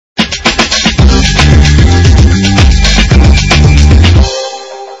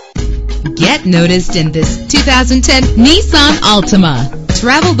get noticed in this 2010 Nissan Altima.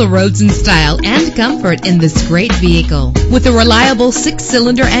 Travel the roads in style and comfort in this great vehicle with a reliable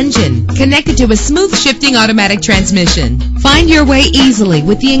 6-cylinder engine connected to a smooth shifting automatic transmission. Find your way easily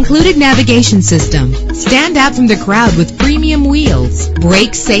with the included navigation system. Stand out from the crowd with premium wheels.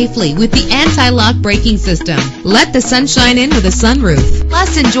 Brake safely with the anti-lock braking system. Let the sunshine in with a sunroof.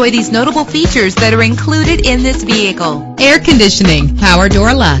 Plus, enjoy these notable features that are included in this vehicle: air conditioning, power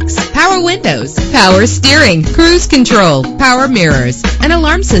door locks, power windows, power steering, cruise control, power mirrors, an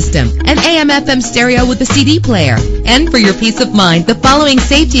alarm system, an AM/FM stereo with a CD player. And for your peace of mind, the following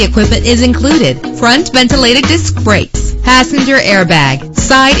safety equipment is included: front ventilated disc brakes, passenger airbag,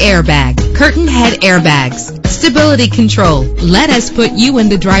 side airbag, curtain head airbags, stability control. Let us put you in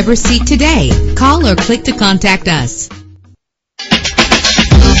the driver's seat today. Call or click to contact us.